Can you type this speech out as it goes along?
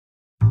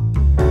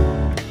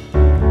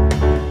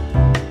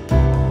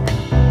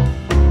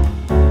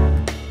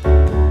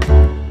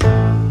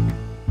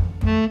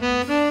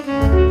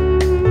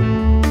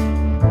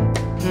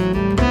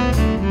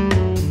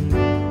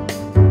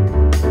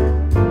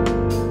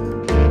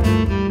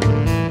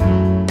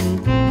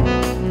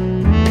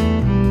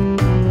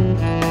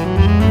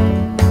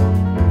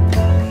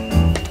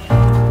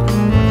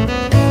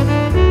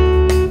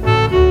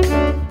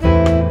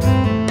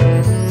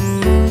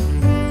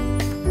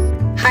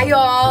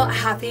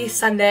happy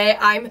Sunday.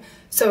 I'm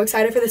so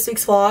excited for this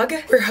week's vlog.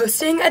 We're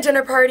hosting a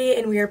dinner party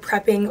and we are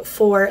prepping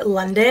for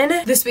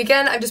London. This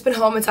weekend I've just been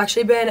home. It's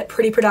actually been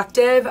pretty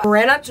productive. I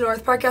ran up to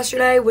North Park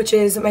yesterday, which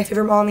is my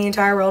favorite mall in the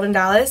entire world in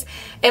Dallas,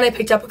 and I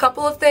picked up a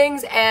couple of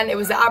things, and it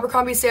was the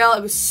Abercrombie sale.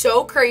 It was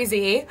so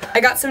crazy.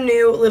 I got some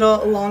new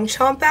little long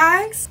chomp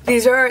bags.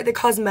 These are the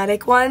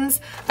cosmetic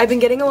ones. I've been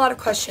getting a lot of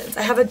questions.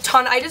 I have a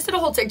ton. I just did a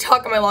whole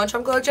TikTok on my long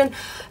chomp collection.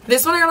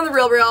 This one I got on the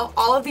Real.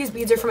 All of these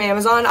beads are from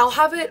Amazon. I'll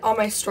have it on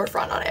my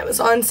storefront on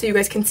Amazon so you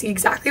guys can see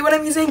exactly what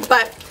I'm using,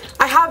 but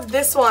I have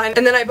this one,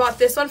 and then I bought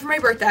this one for my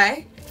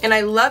birthday, and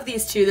I love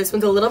these two. This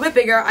one's a little bit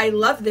bigger. I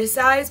love this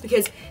size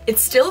because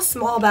it's still a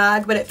small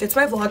bag, but it fits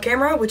my vlog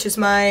camera, which is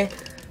my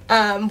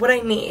what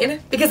I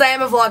need because I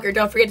am a vlogger.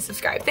 Don't forget to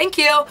subscribe. Thank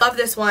you. Love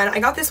this one. I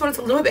got this one. It's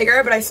a little bit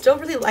bigger, but I still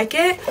really like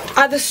it.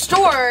 At the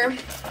store,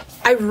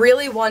 I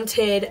really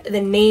wanted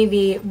the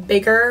navy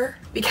bigger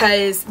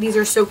because these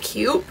are so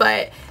cute,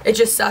 but it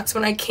just sucks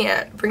when I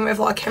can't bring my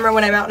vlog camera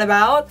when I'm out and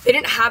about. They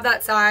didn't have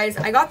that size.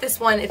 I got this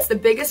one. It's the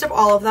biggest of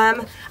all of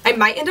them. I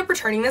might end up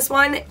returning this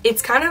one.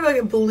 It's kind of like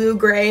a blue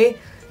gray.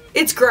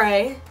 It's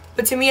gray,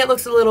 but to me it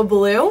looks a little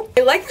blue.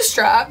 I like the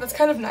strap. That's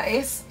kind of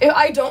nice. If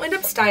I don't end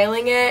up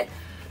styling it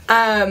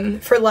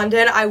for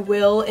London, I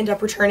will end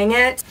up returning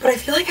it, but I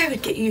feel like I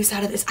would get use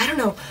out of this. I don't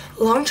know.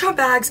 Long chomp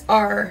bags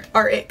are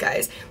it,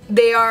 guys.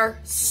 They are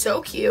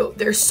so cute.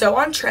 They're so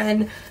on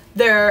trend.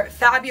 They're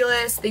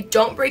fabulous. They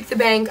don't break the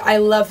bank. I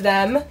love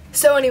them.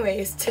 So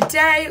anyways,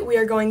 today we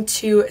are going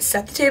to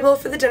set the table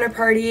for the dinner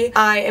party.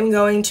 I am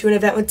going to an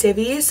event with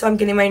Divi, so I'm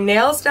getting my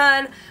nails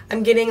done.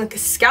 I'm getting like a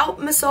scalp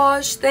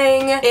massage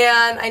thing,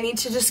 and I need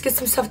to just get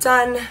some stuff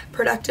done.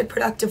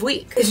 Productive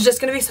week. It's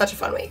just gonna be such a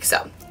fun week.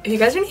 So if you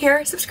guys are new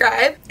here,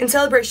 subscribe. In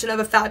celebration of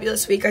a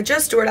fabulous week, I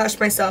just DoorDashed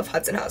myself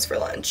Hudson House for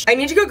lunch. I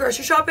need to go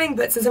grocery shopping,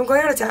 but since I'm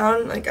going out of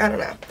town, like, I don't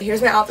know.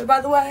 Here's my outfit,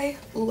 by the way.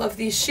 Love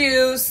these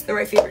shoes. They're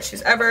my favorite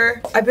shoes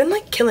ever. I've been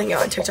like killing it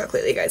on TikTok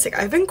lately, guys. Like,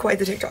 I've been quite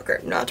the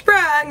TikToker. Not to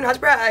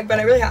brag, but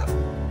I really have.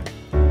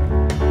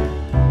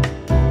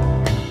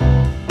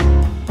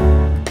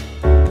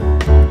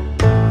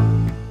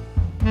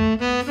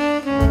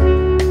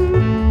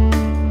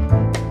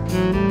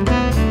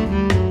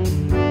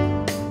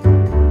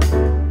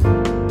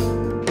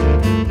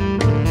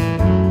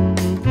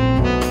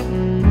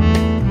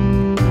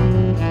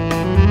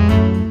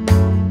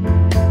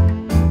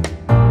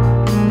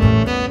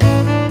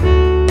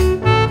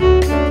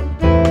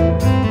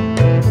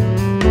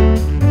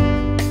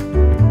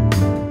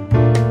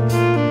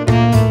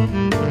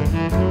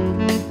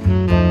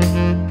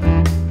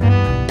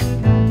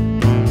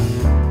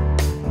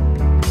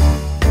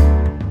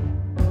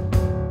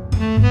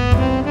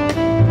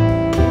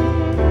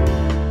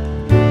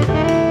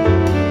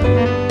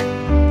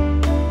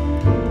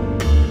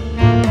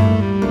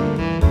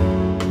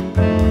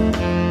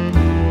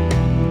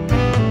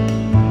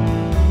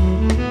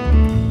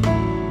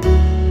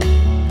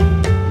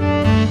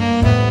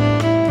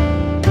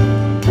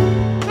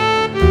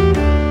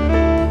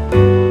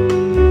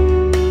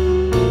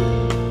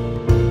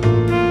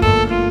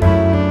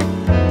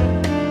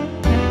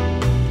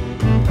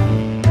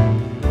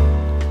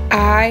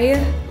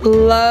 I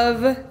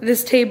love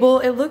this table.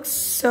 It looks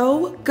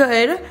so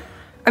good.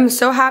 I'm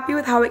so happy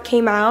with how it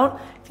came out.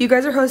 If you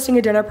guys are hosting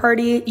a dinner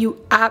party,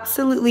 you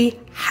absolutely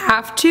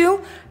have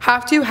to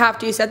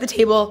set the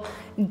table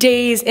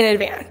days in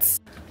advance.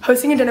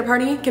 Hosting a dinner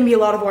party can be a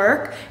lot of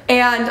work,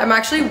 and I'm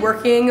actually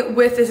working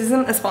with, this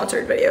isn't a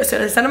sponsored video, so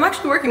this I'm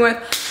actually working with,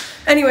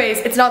 anyways,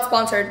 it's not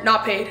sponsored,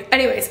 not paid.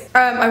 Anyways,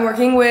 I'm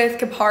working with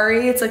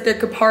Kapari. It's like the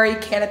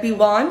Kapari Canopy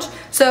launch.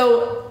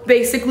 So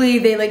basically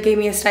they like gave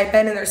me a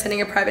stipend, and they're sending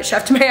a private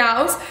chef to my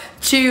house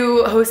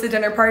to host the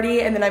dinner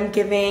party, and then I'm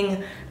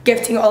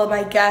gifting all of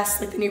my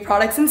guests like the new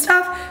products and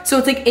stuff. So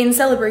it's like in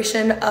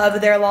celebration of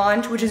their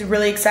launch, which is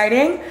really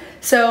exciting.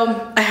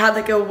 So I had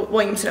like a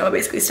Williams-Sonoma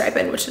basically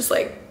stipend, which is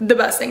like the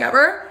best thing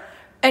ever.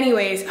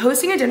 Anyways,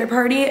 hosting a dinner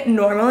party,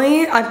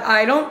 normally,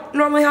 I don't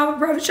normally have a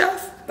private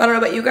chef. I don't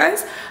know about you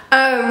guys.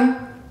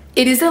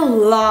 It is a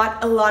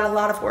lot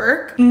of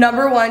work.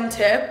 Number one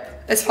tip,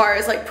 as far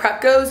as like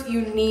prep goes,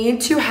 you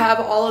need to have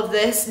all of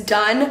this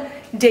done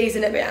days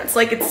in advance.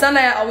 Like, it's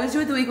Sunday, I always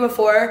do it the week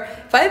before.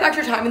 If I have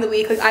extra time in the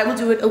week, like, I will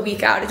do it a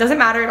week out. It doesn't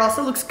matter, it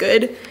also looks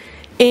good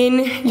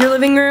in your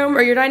living room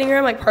or your dining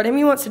room. Like, part of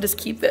me wants to just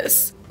keep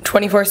this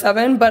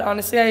 24/7, but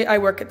honestly, I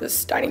work at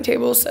this dining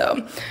table,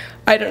 so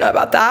I don't know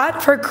about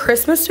that. For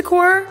Christmas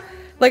decor,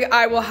 like,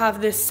 I will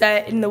have this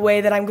set in the way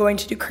that I'm going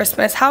to do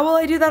Christmas. How will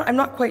I do that? I'm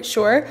not quite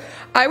sure.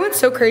 I went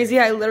so crazy,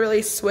 I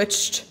literally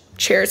switched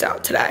chairs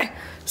out today.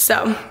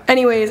 So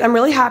anyways, I'm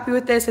really happy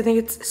with this. I think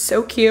it's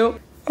so cute.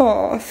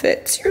 Aw,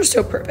 Fitz, you're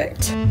so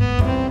perfect.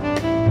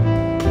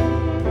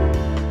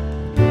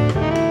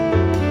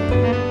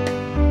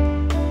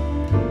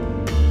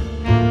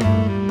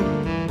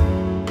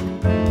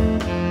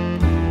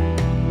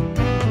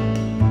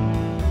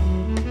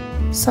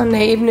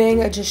 Sunday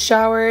evening, I just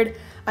showered.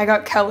 I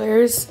got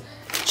Keller's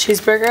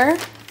cheeseburger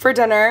for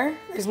dinner.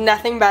 There's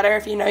nothing better,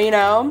 if you know, you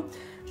know.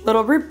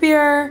 Little root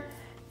beer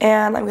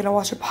and I'm gonna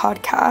watch a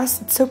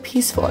podcast. It's so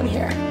peaceful in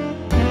here.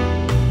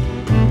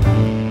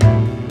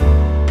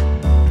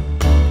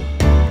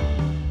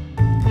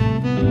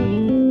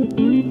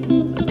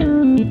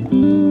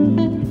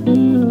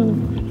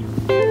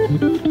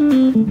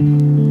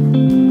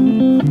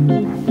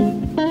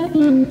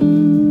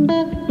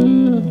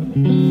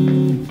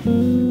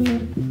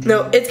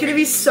 No, it's gonna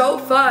be so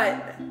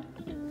fun.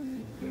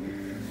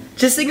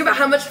 Just think about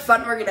how much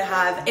fun we're gonna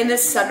have in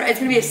this sunrise. It's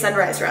gonna be a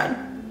sunrise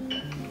run.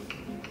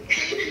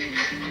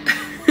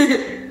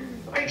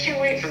 I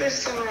can't wait for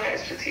this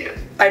sunrise with you.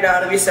 I know,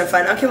 it'll be so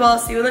fun. Okay, well, I'll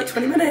see you in like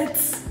 20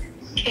 minutes.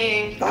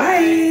 Okay.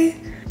 Bye.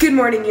 Good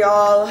morning,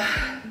 y'all.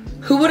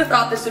 Who would have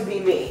thought this would be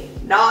me?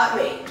 Not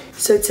me.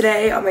 So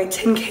today on my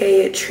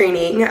 10K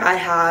training, I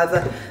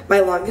have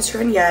my longest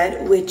run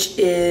yet, which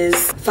is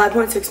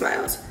 5.6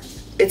 miles.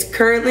 It's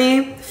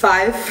currently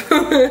 5.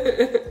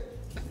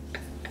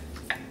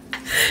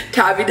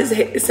 Tabby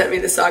just sent me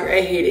the song.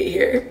 I hate it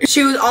here.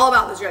 She was all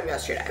about this run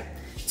yesterday.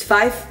 It's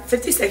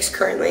 5:56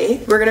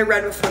 currently. We're gonna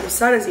run before the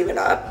sun is even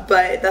up,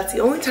 but that's the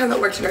only time that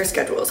works in our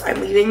schedules.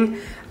 I'm leaving,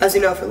 as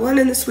you know, for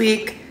London this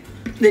week.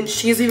 Then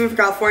she's leaving for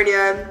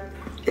California,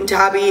 and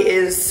Tabby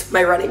is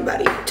my running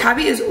buddy.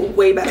 Tabby is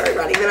way better at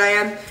running than I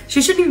am.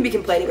 She shouldn't even be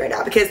complaining right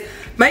now because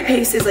my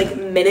pace is like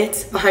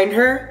minutes behind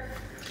her.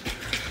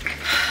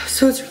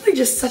 So it's really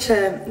just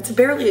it's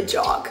barely a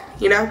jog,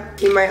 you know?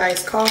 Need my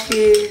iced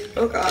coffee,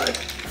 oh God.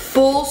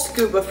 Full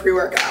scoop of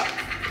pre-workout.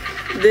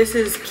 This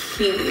is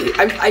key.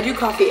 I do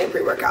coffee and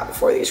pre-workout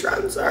before these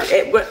runs.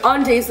 But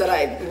on days that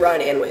I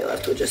run and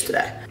weightlift, which is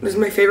today. This is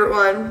my favorite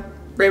one,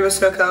 Rainbow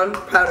Snow Cone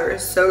powder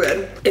is so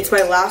good. It's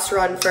my last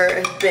run for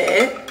a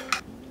bit.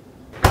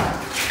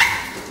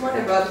 Come on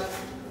in, bud.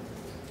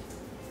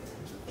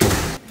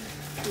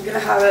 I'm gonna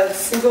have a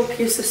single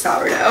piece of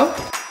sourdough.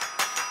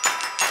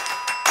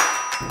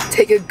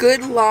 Take a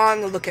good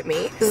long look at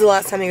me. This is the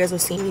last time you guys will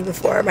see me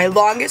before. My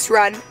longest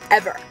run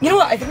ever. You know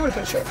what? I think I'm gonna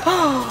put a shirt.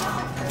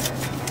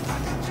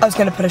 I was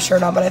gonna put a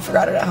shirt on, but I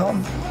forgot it at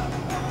home.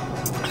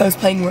 I was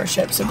playing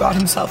worship, so God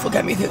himself will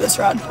get me through this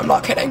run. I'm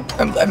not kidding.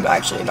 I'm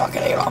actually not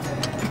kidding at all.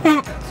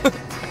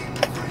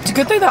 It's a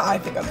good thing that I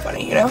think I'm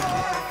funny, you know?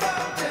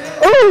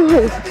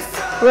 Ooh,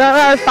 we're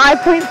on a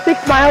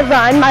 5.6 mile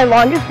run, my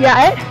longest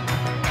yet.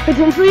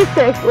 Potentially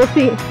 6, we'll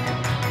see.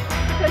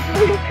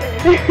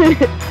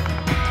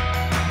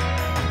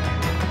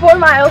 4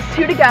 miles,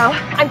 2 to go.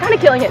 I'm kind of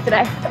killing it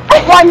today.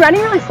 Well, I'm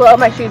running really slow,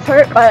 my shoes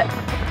hurt, but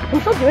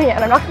I'm still doing it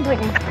and I'm not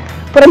complaining.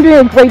 But I'm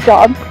doing a great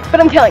job. But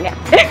I'm killing it.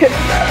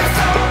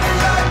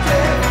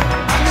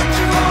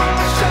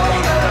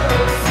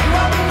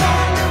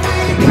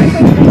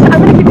 I'm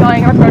gonna keep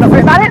going, don't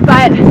worry about it,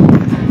 but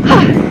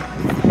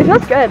it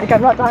feels good, like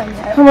I'm not dying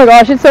yet. Oh my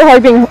gosh, it's so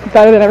hard being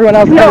better than everyone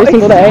else every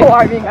single day. It's so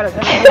hard being better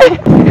than everyone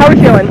else. How are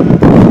we feeling?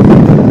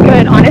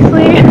 Good,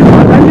 honestly,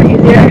 long runs are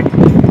easier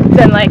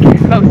than like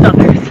most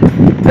others.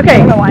 Okay, I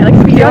don't know why, like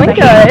speed feeling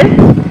good.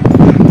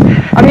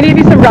 I'm gonna give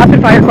you some rapid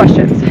fire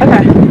questions.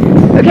 Okay.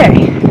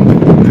 Okay.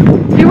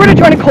 If you were to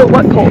join a cult,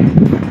 what cult?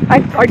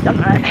 I've already done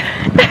that.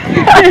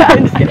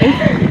 I'm just kidding.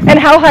 And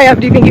how high up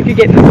do you think if you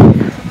get this?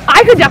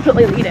 I could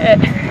definitely lead it.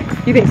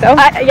 You think so?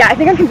 Yeah, I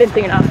think I'm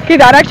convincing enough. Okay,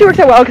 that actually works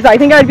out well because I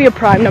think I'd be a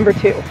prime number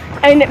 2.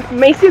 And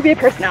Macy would be a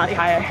personality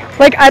hire.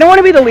 Like, I don't want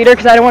to be the leader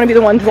because I don't want to be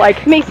the one to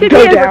like Macy would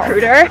be a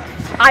recruiter.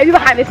 I'd be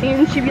behind the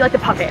scenes. She'd be like the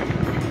puppet.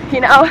 You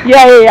know?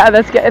 Yeah,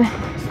 that's good.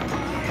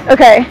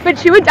 Okay. But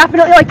she would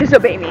definitely like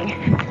disobey me.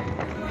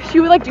 She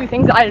would like do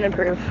things that I didn't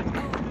approve.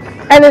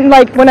 And then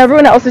like when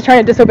everyone else is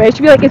trying to disobey,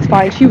 she'd be like, it's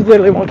fine, she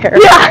literally won't care.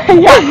 Yeah.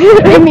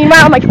 And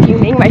meanwhile I'm like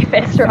fuming, my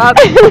fists are up.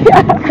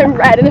 Yeah. I'm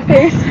red in the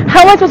face.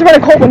 How am I supposed to run a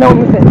cult when no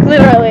one moves in?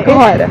 Literally.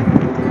 God.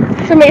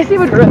 So Macy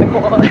would ruin the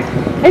cult.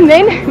 And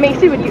then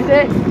Macy would use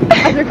it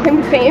as her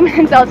claim to fame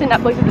and sell it to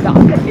Netflix as a doc.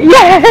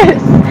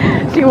 Yes!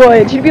 She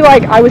would. She'd be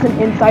like, I was an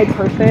inside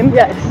person.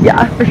 Yes.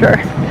 Yeah, for sure.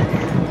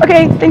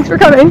 Okay, thanks for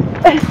coming.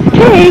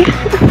 Okay.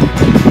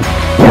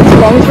 Yes,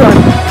 longest run.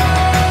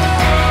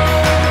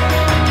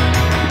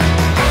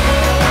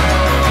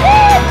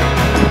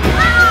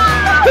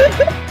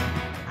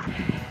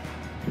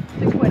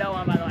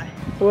 6.01 by the way.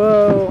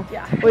 Whoa.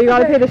 Yeah. Well, you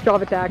gotta pay the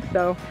Strava tax,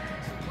 so.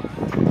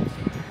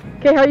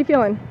 Okay, how are you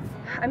feeling?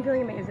 I'm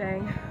feeling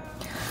amazing.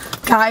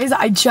 Guys,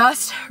 I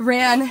just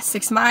ran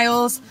 6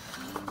 miles.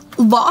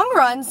 Long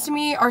runs to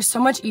me are so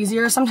much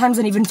easier sometimes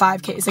than even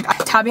 5Ks. Like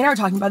Tabby and I were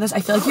talking about this. I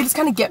feel like you just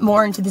kind of get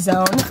more into the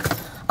zone.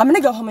 I'm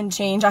gonna go home and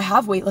change. I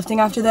have weightlifting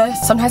after this.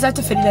 Sometimes I have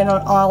to fit it in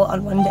all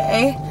on one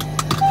day.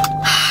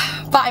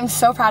 But I'm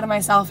so proud of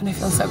myself and I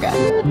feel so good.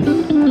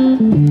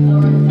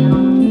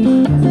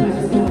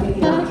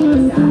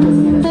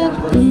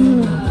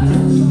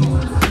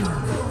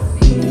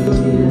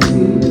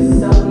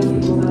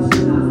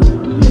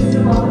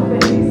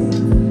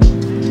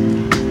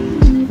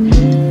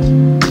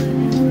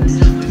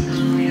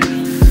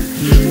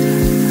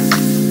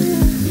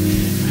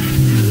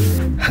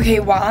 Okay,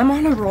 while I'm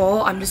on a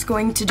roll, I'm just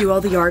going to do all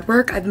the yard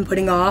work I've been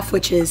putting off,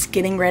 which is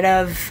getting rid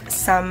of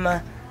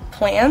some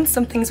plans,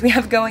 some things we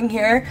have going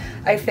here.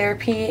 I have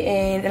therapy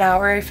in an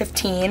hour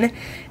 15,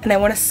 and I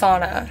want a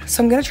sauna.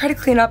 So I'm gonna try to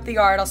clean up the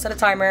yard. I'll set a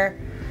timer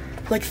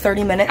for like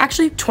 30 minutes,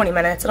 actually 20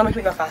 minutes. It'll make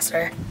me go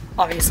faster,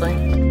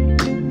 obviously.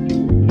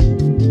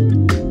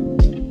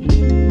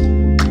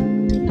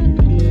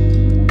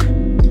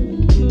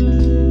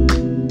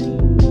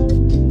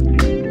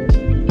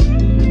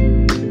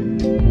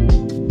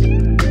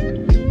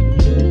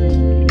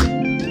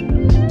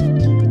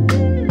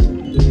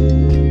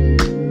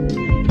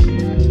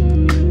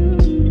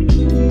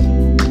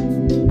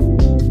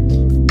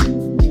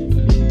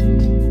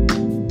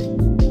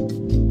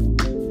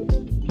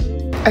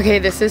 Okay,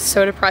 this is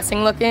so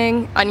depressing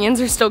looking. Onions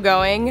are still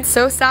going.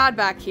 So sad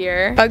back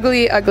here.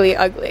 Ugly, ugly,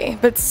 ugly.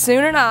 But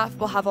soon enough,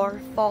 we'll have our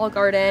fall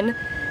garden.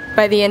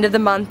 By the end of the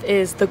month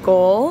is the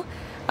goal.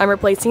 I'm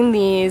replacing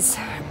these,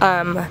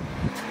 why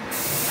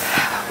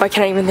can't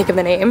I even think of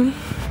the name?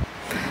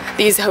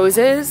 These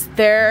hoses,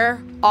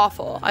 they're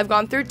awful. I've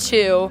gone through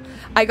two.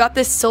 I got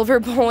this silver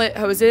bullet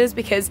hoses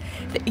because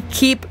they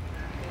keep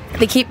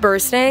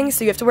bursting,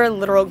 so you have to wear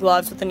literal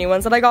gloves with the new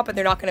ones that I got, but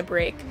they're not gonna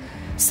break.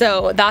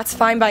 So that's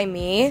fine by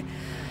me.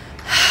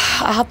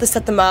 I'll have to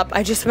set them up.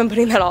 I just have been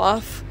putting that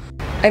off.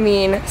 I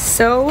mean,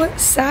 so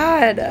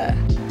sad.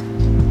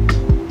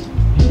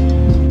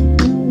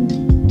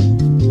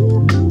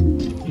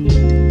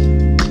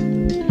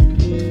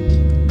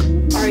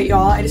 Alright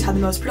y'all, I just had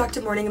the most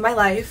productive morning of my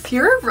life. If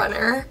you're a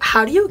runner,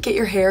 how do you get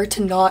your hair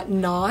to not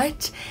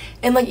knot?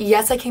 And like,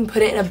 yes, I can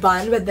put it in a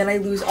bun, but then I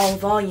lose all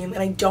volume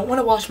and I don't want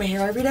to wash my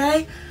hair every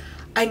day.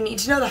 I need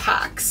to know the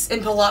hacks.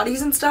 In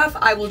Pilates and stuff,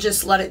 I will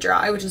just let it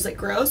dry, which is like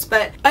gross,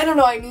 but I don't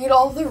know, I need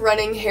all the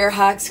running hair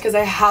hacks because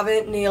I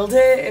haven't nailed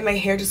it and my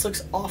hair just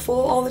looks awful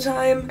all the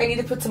time. I need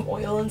to put some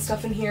oil and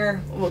stuff in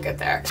here. We'll get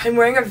there. I'm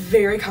wearing a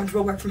very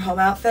comfortable work from home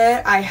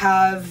outfit. I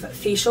have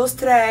facials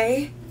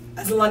today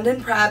as a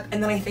London prep,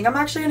 and then I think I'm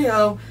actually gonna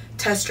go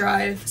test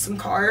drive some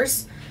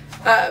cars,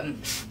 but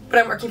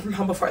I'm working from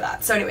home before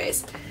that. So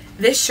anyways,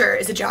 this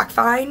shirt is a Jack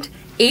find,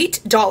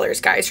 $8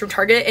 guys from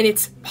Target, and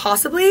it's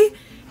possibly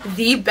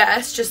the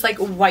best just like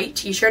white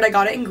t-shirt. I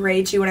got it in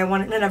gray too and I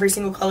want it in every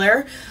single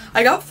color.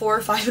 I got 4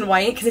 or 5 in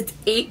white because it's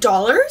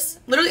 $8,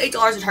 literally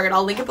 $8 at Target.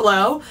 I'll link it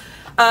below.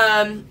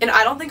 And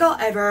I don't think I'll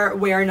ever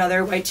wear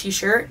another white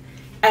t-shirt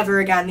ever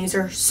again. These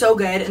are so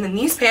good. And then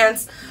these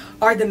pants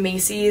are the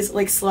Macy's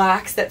like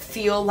slacks that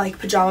feel like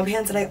pajama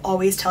pants that I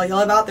always tell y'all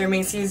about. They're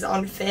Macy's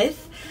on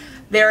 5th.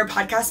 They're a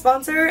podcast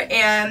sponsor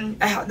and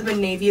I have them in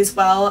navy as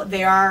well.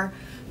 They are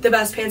the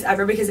best pants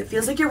ever because it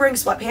feels like you're wearing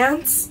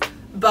sweatpants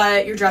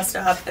but you're dressed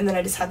up. And then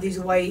I just have these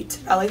white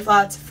ballet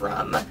flats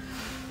from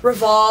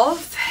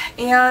Revolve,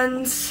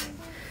 and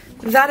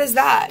that is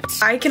that.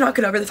 I cannot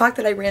get over the fact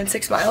that I ran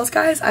 6 miles,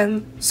 guys.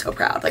 I'm so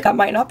proud. Like, that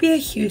might not be a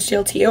huge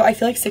deal to you. I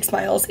feel like 6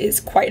 miles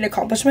is quite an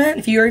accomplishment.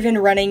 If you're even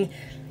running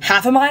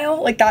half a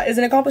mile, like, that is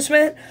an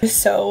accomplishment. I'm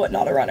just so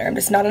not a runner. I'm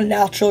just not a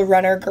natural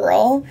runner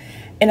girl,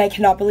 and I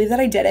cannot believe that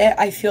I did it.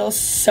 I feel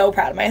so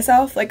proud of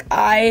myself. Like,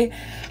 I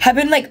have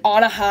been like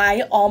on a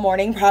high all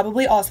morning,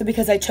 probably also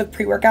because I took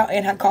pre-workout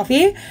and had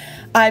coffee.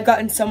 I've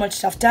gotten so much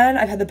stuff done.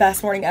 I've had the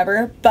best morning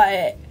ever,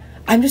 but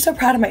I'm just so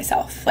proud of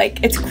myself.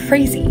 Like, it's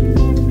crazy.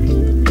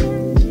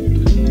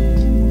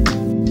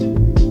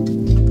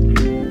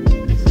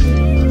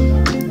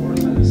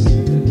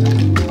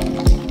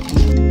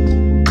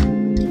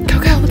 Go,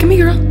 go, look at me,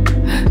 girl.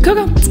 Go,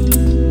 go.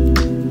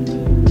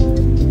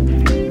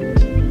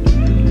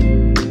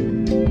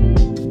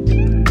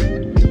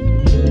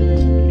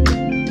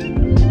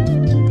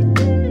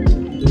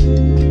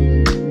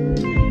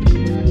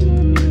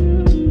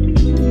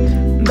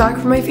 Back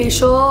from my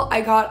facial,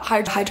 I got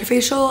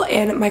hydrofacial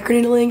and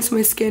microneedling, so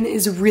my skin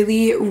is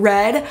really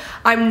red.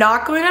 I'm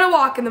not going on a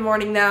walk in the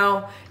morning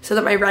now so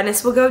that my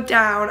redness will go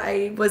down.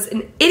 I was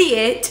an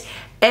idiot,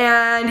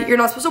 and you're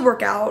not supposed to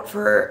work out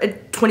for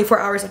 24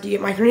 hours after you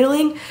get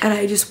microneedling, and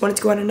I just wanted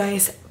to go on a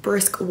nice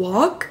brisk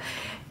walk,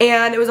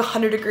 and it was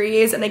 100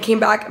 degrees, and I came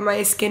back and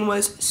my skin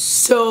was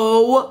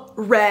so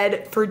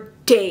red for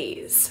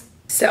days.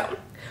 So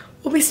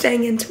we'll be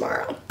staying in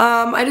tomorrow.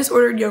 I just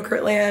ordered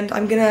Yogurtland.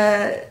 I'm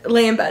gonna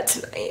lay in bed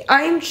tonight.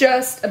 I'm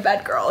just a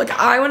bed girl. Like,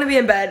 I wanna be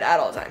in bed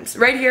at all times.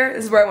 Right here,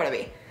 this is where I wanna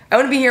be. I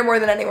wanna be here more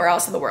than anywhere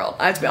else in the world.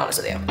 I have to be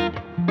honest with you.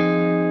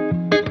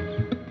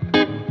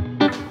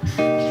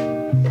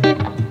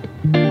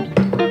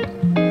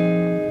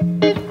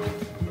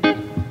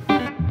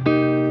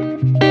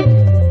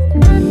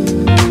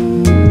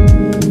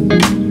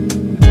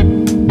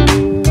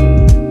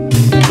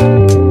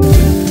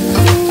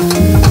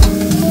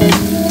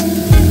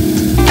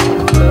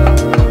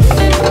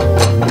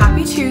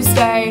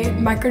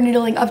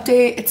 Microneedling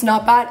update. It's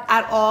not bad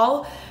at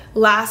all.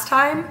 Last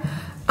time,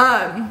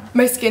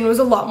 my skin was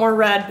a lot more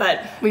red,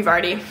 but we've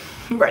already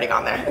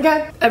gone there.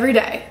 Okay, every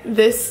day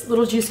this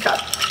little juice cup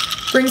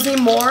brings me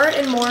more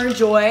and more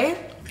joy.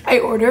 I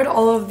ordered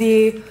all of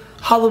the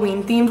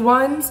Halloween themed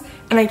ones,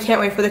 and I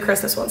can't wait for the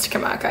Christmas ones to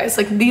come out, guys.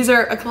 Like, these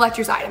are a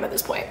collector's item at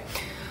this point.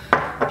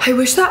 I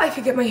wish that I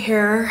could get my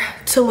hair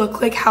to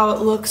look like how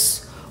it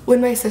looks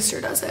when my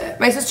sister does it.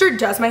 My sister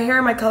does my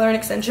hair, my color and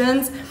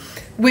extensions,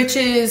 which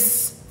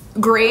is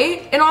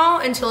great and all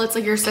until it's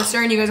like your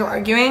sister and you guys are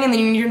arguing and then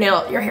you need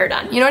your hair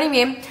done. You know what I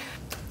mean?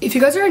 If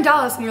you guys are in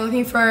Dallas and you're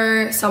looking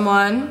for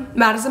someone,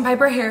 Madison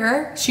Piper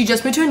Hair, she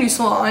just moved to a new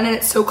salon and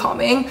it's so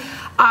calming.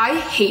 I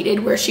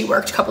hated where she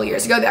worked a couple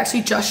years ago. They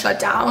actually just shut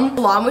down.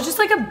 The salon was just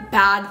like a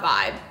bad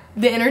vibe.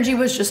 The energy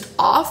was just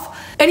off.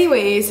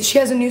 Anyways, she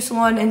has a new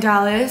salon in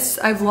Dallas.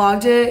 I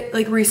vlogged it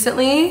like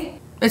recently.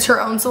 It's her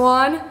own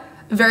salon.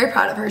 Very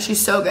proud of her, she's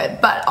so good.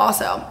 But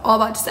also,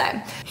 all about to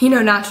say, you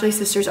know, naturally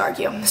sisters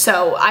argue.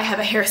 So I have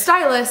a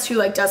hairstylist who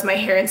like does my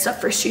hair and stuff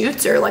for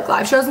shoots or like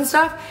live shows and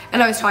stuff.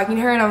 And I was talking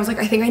to her and I was like,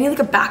 I think I need like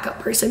a backup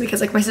person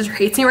because like my sister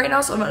hates me right now,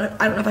 so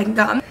I don't know if I can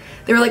come.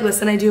 They were like,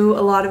 listen, I do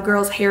a lot of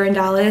girls' hair in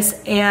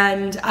Dallas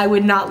and I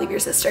would not leave your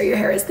sister. Your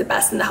hair is the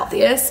best and the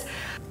healthiest.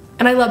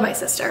 And I love my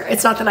sister.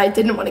 It's not that I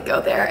didn't want to go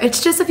there.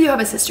 It's just if you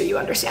have a sister, you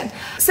understand.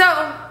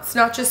 So it's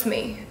not just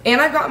me. And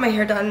I've gotten my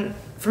hair done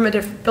from a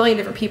billion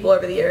different people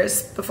over the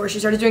years before she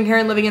started doing hair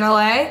and living in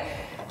LA.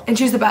 And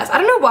she's the best. I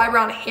don't know why we're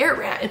on a hair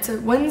rant. It's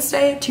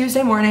a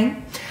Tuesday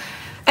morning.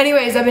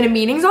 Anyways, I've been in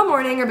meetings all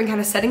morning. I've been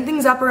kind of setting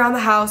things up around the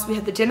house. We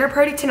had the dinner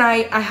party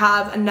tonight. I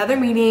have another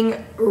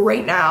meeting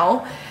right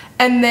now.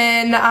 And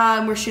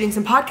then we're shooting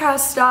some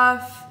podcast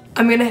stuff.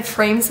 I'm gonna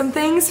frame some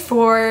things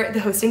for the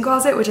hosting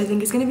closet, which I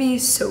think is gonna be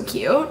so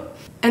cute.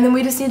 And then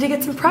we just need to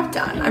get some prep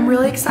done. I'm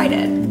really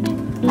excited.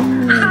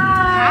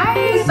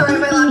 Hi! Sorry,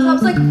 my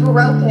laptop's like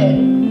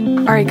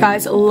broken. All right,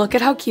 guys, look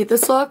at how cute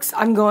this looks.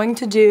 I'm going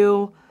to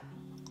do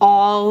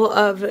all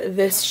of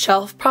this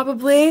shelf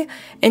probably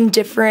in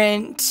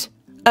different,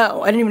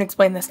 oh, I didn't even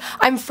explain this.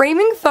 I'm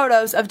framing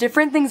photos of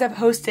different things I've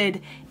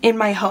hosted in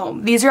my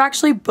home. These are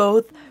actually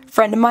both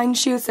friend of mine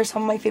shoots. They're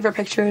some of my favorite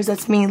pictures.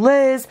 That's me,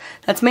 Liz,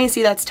 that's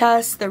Macy, that's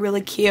Tess. They're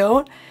really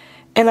cute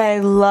and I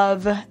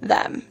love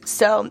them.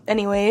 So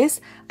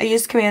anyways, I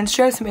used command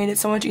strips, made it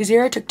so much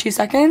easier. It took 2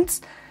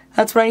 seconds.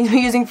 That's what I need to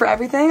be using for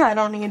everything. I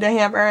don't need a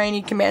hammer, I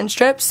need command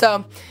strips.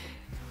 So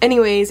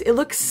anyways, it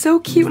looks so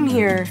cute in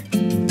here.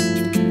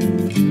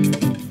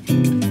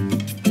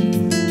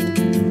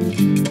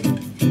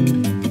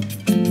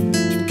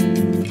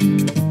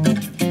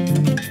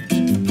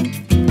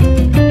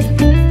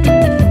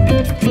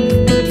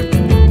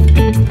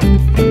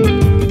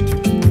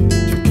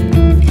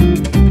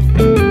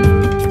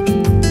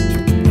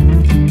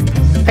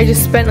 I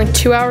just spent like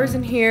 2 hours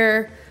in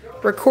here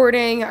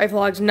recording. I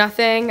vlogged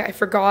nothing. I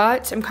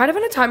forgot. I'm kind of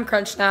in a time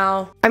crunch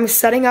now. I'm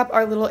setting up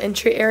our little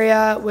entry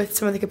area with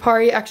some of the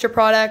Kapari extra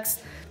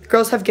products. The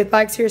girls have gift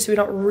bags here, so we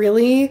don't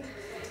really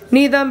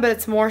need them, but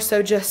it's more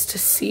so just to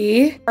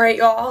see. All right,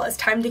 y'all, it's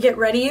time to get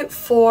ready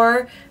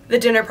for the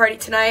dinner party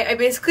tonight. I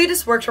basically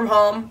just worked from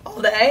home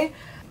all day.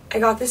 I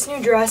got this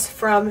new dress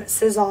from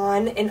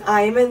Cezanne, and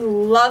I am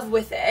in love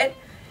with it.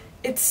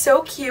 It's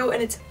so cute,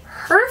 and it's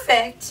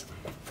perfect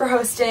for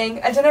hosting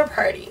a dinner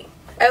party.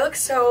 I look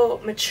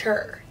so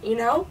mature, you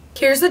know?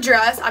 Here's the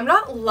dress. I'm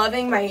not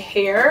loving my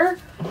hair.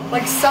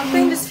 Like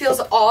something just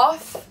feels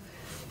off.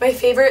 My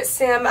favorite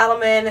Sam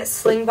Edelman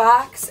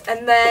slingbacks.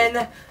 And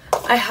then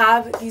I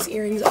have these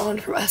earrings on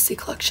from SC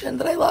Collection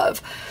that I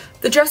love.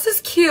 The dress is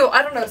cute.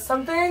 I don't know,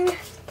 something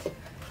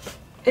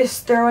is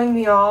throwing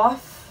me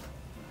off.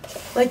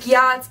 Like,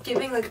 yeah, it's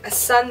giving like a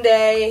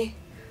Sunday,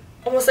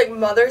 almost like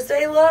Mother's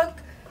Day look,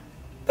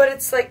 but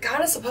it's like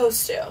kind of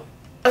supposed to.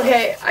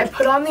 Okay, I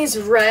put on these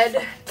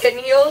red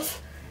kitten heels,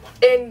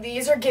 and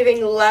these are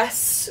giving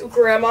less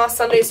grandma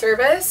Sunday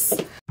service.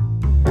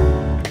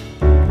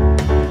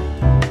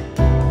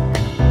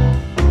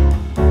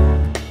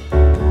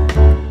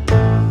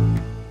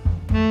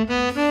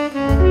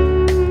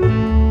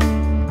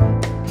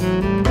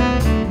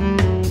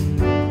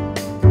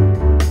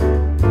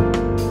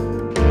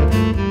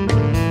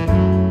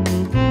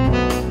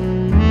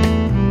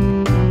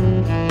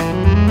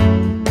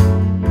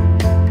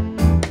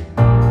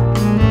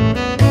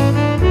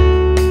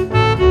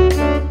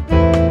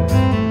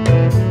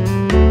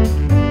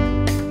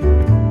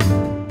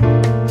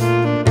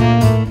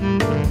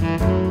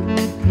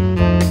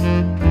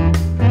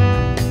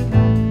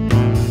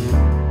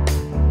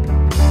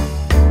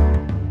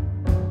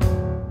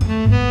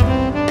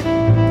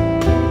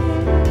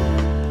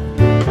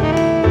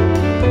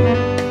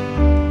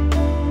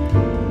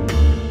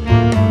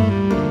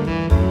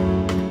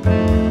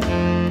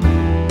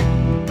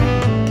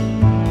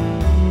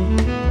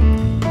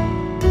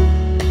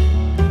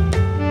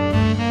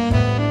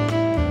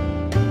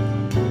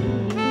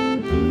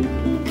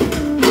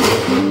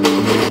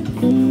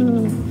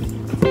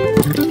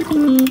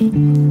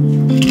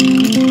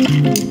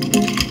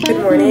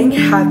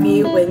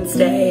 Happy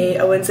Wednesday,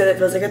 a Wednesday that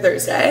feels like a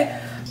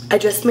Thursday. I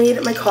just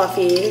made my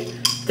coffee.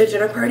 The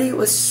dinner party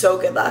was so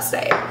good last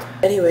night.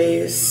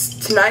 Anyways,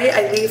 tonight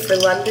I leave for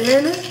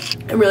London.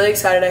 I'm really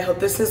excited. I hope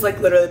this is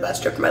like literally the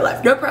best trip of my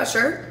life. No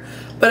pressure,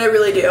 but I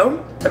really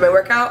do. I have my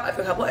workout, I have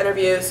a couple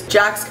interviews.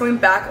 Jack's coming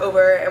back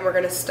over and we're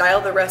gonna style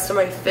the rest of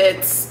my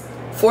fits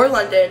for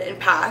London and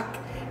pack.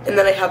 and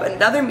then I have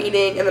another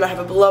meeting, and then I have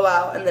a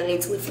blowout, and then I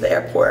need to leave for the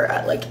airport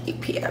at like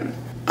 8 p.m.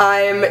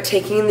 I'm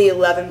taking the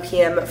 11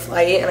 p.m.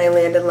 flight, and I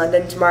land in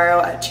London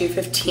tomorrow at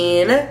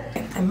 2:15.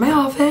 I'm in my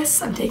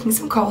office. I'm taking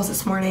some calls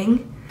this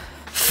morning.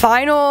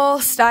 Final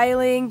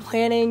styling,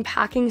 planning,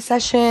 packing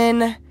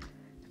session.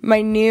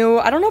 My new,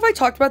 I don't know if I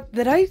talked about,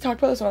 did I talk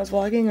about this when I was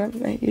vlogging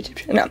on my YouTube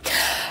channel? No.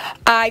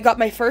 I got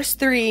my first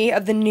 3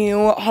 of the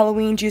new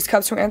Halloween juice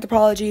cups from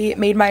Anthropologie.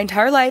 Made my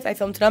entire life. I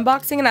filmed an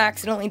unboxing and I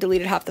accidentally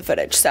deleted half the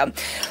footage. So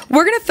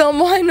we're gonna film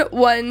one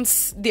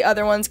once the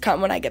other ones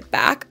come when I get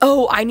back.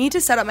 Oh, I need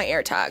to set up my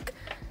AirTag.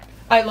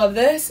 I love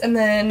this. And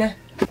then,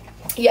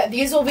 yeah,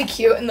 these will be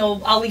cute and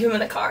I'll leave them in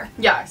the car.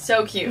 Yeah,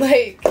 so cute.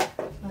 Like,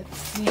 let's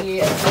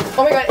see.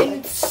 Oh my god, and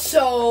it's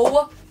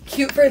so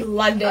cute for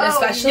London,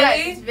 especially. Yeah,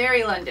 it's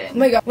very London. Oh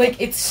my god,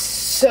 like it's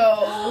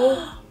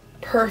so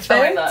perfect.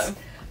 Oh, I love.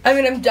 I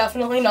mean, I'm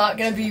definitely not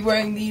gonna be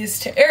wearing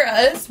these to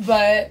Eras,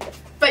 but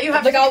you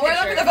have like to I'll wear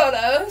them for the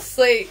photos.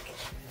 Like,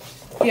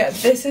 yeah,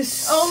 this is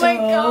so my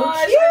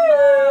gosh, cute.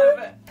 I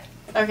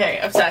love. Okay,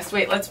 obsessed.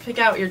 Wait, let's pick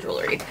out your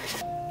jewelry.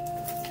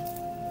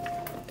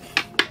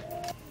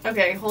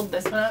 Okay, hold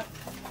this one up.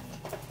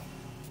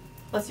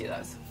 Let's do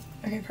those.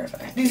 Okay,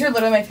 perfect. These are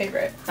literally my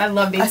favorite. I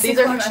love these. Essie These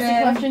are from collection.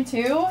 Essie Collection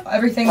too?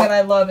 Everything that I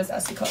love is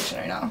Essie Collection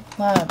right now.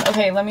 Love.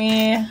 Okay, let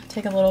me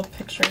take a little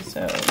picture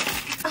so...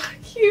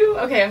 cute.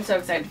 Okay, I'm so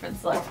excited for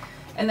this look.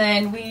 And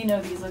then we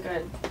know these look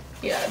good.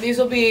 Yeah, these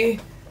will be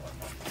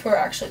for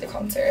actually the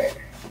concert.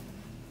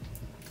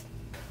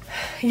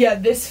 Yeah,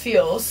 this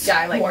feels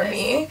more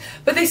me.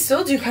 But they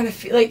still do kind of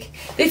feel like,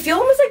 they feel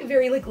almost like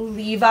very like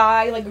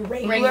Levi, like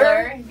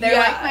Wrangler. They're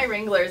like my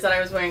Wranglers that I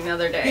was wearing the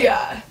other day.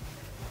 Yeah.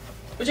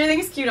 Which I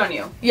think is cute on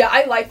you. Yeah,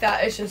 I like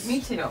that. It's just...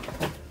 Me too.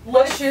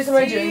 What shoes am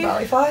I doing?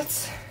 Belly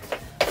flats?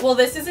 Well,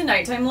 this is a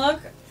nighttime look.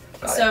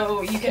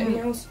 So you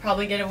can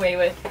probably get away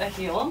with a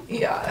heel.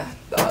 Yeah,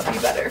 that'll be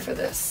better for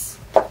this.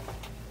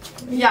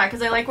 Yeah,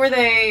 because I like where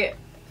they,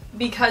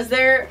 because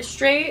they're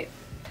straight,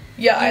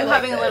 yeah, I like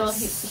having a little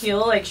heel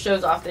like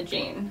shows off the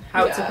jean,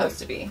 how it's supposed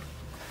to be.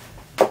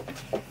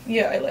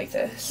 Yeah, I like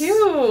this.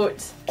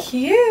 Cute.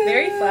 Cute.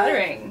 Very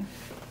flattering.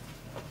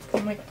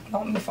 I'm like,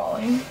 not me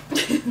falling.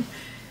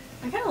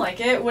 I kind of like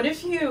it. What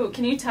if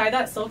can you tie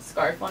that silk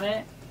scarf on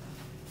it?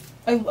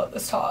 I love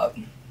this top.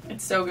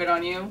 It's so good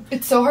on you.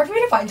 It's so hard for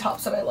me to find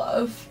tops that I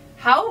love.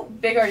 How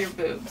big are your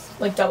boobs?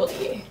 Like double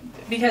D.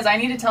 Because I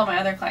need to tell my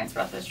other clients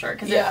about this shirt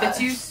because it fits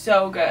you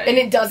so good. And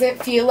it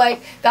doesn't feel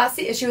like, that's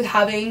the issue with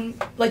having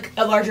like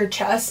a larger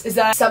chest, is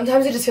that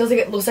sometimes it just feels like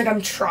it looks like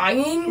I'm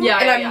trying and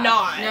I'm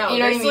not. No, you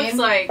know what I mean? Looks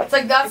like, it's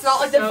like that's not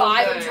like the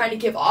vibe I'm trying to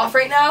give off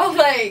right now.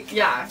 Like,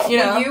 yeah. You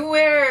know? When you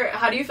wear,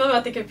 how do you feel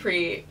about the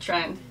capri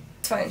trend?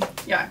 It's fine.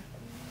 Yeah.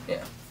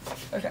 Yeah.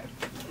 Okay.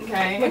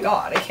 Okay. Oh my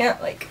god, I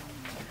can't like,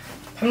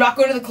 I'm not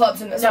going to the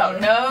clubs in this one.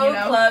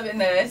 No club in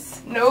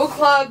this. No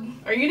club.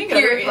 Are you gonna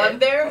go to a club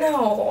there?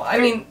 No. I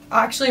mean,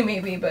 actually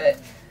maybe, but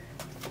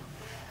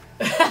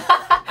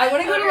I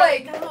want to go to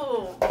like,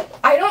 no.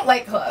 I don't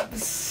like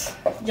clubs.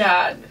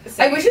 Yeah.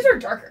 Same. I wish these were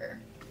darker.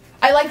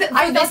 I like that.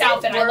 I this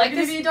outfit. I like to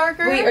this. Be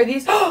darker. Wait, are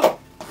these?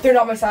 They're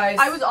not my size.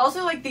 I was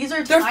also like, these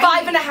are. They're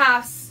tiny.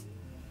 5.5s.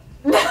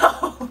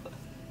 No.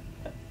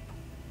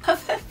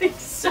 That thing's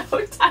so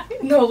tiny.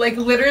 No, like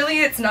literally,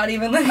 it's not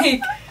even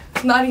like.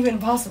 Not even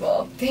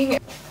possible. Dang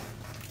it.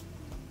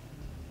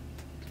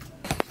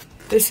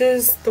 This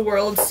is the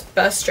world's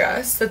best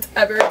dress that's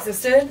ever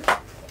existed.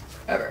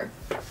 Ever.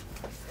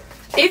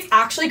 It's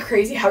actually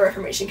crazy how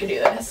Reformation can do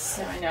this.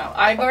 I know.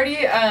 I've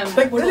already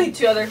like, what are they?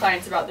 2 other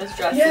clients about this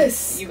dress.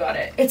 Yes. You got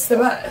it. It's the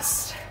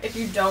best. If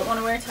you don't want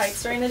to wear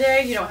tights during the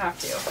day, you don't have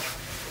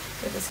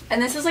to.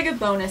 And this is like a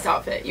bonus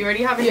outfit. You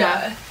already have enough.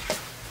 Yeah.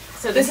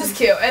 So this is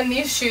cute, and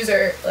these shoes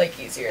are like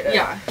easier to.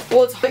 Yeah.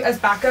 Well, it's like as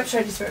backup. Should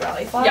I just wear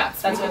ballet flats? Yeah,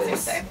 that's what I was gonna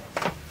say.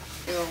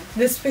 Ew.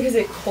 This because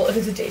it holds. If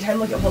it's a daytime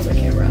look, it holds my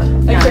camera.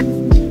 Yeah.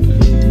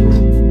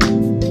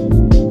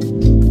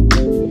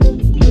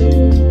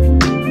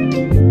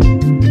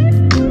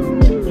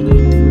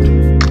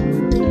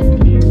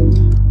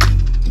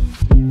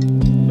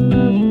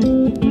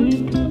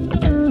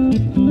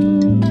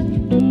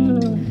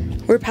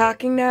 We're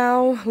packing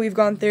now. We've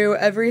gone through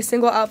every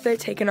single outfit,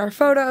 taken our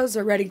photos,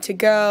 we're ready to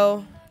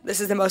go. This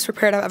is the most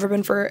prepared I've ever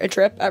been for a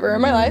trip ever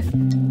in my life.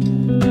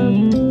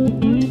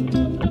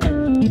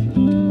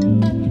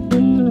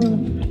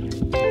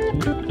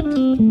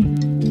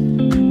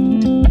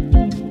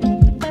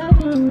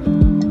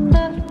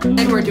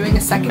 And we're doing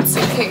a second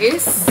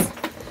suitcase.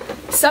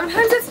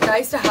 Sometimes it's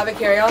nice to have a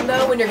carry-on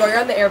though when you're going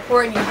around the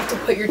airport and you have to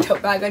put your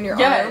tote bag on your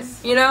arm,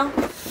 you know?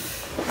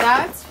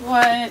 That's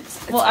what,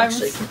 well,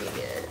 actually convenient.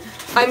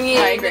 I mean,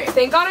 I agree.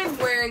 Thank God I'm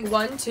wearing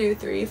 1, 2,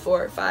 3,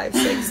 4, 5,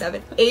 6,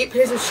 7, 8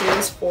 pairs of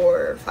shoes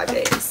for 5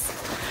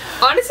 days.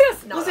 Honestly,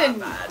 that's not that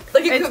bad.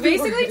 Like, it's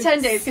basically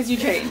 10 days because you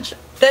change.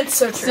 That's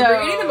so true.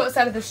 We're getting the most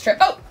out of this trip.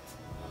 Oh!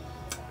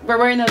 We're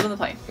wearing those on the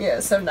plane. Yeah,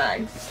 so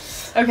 9.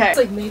 Okay. It's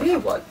like, maybe I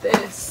want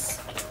this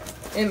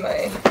in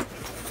my...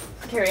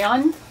 Carry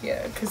on?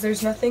 Yeah, because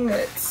there's nothing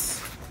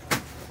that's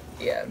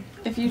Yeah.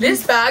 If you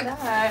this bag,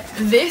 that.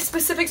 this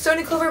specific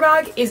Stony Clover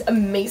bag is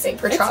amazing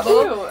for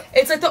travel. Cute.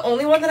 It's like the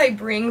only one that I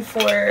bring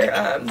for.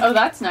 Oh,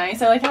 that's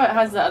nice. I like how it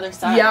has the other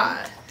side.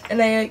 Yeah,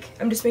 and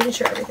I'm just making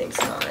sure everything's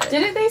not.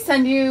 Didn't they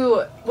send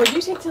you? What did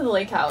you take to the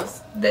lake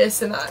house?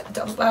 This and that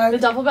duffel bag. The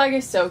duffel bag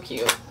is so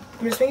cute.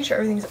 I'm just making sure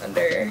everything's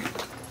under.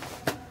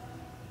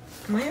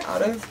 Am I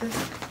out of this?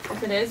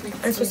 If it is, we can.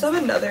 I'm supposed to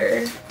have another.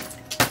 It's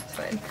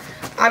fine.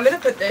 I'm gonna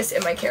put this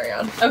in my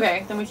carry-on.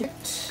 Okay, then we can.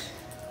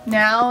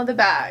 Now the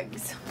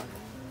bags.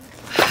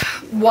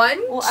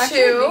 One, Well, two.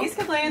 actually, these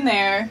could lay in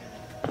there.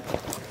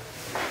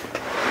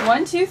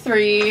 1, 2,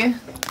 3.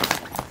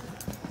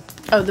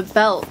 Oh, the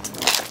belt.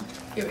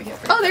 Here we go.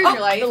 Oh, there's your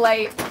light. The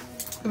light.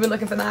 We've been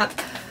looking for that.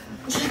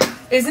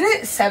 Isn't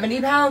it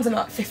 70 pounds and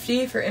not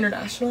 50 for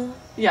international?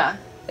 Yeah.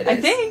 It I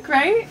is. think,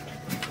 right?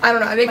 I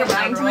don't know. I make Am up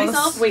I lying to rules.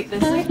 myself? Wait,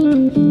 this way?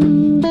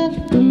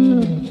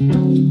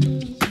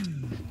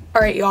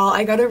 Alright, y'all,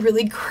 I got a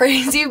really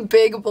crazy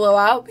big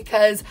blowout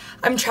because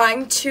I'm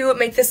trying to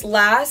make this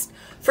last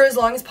for as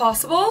long as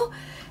possible,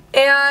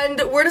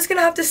 and we're just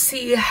gonna have to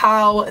see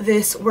how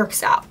this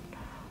works out.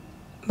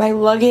 My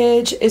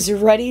luggage is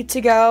ready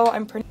to go.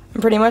 I'm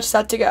pretty much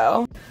set to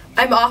go.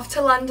 I'm off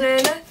to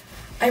London.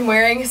 I'm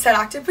wearing Set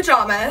Active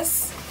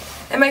pajamas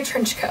and my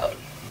trench coat.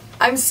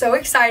 I'm so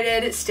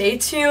excited. Stay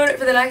tuned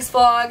for the next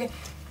vlog.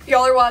 If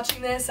y'all are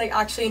watching this, like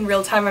actually in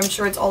real time, I'm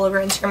sure it's all over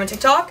Instagram and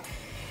TikTok,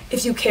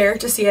 if you care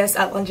to see us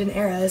at London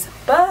Eras.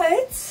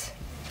 But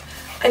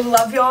I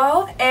love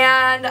y'all,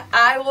 and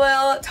I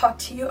will talk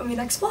to you in my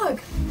next vlog.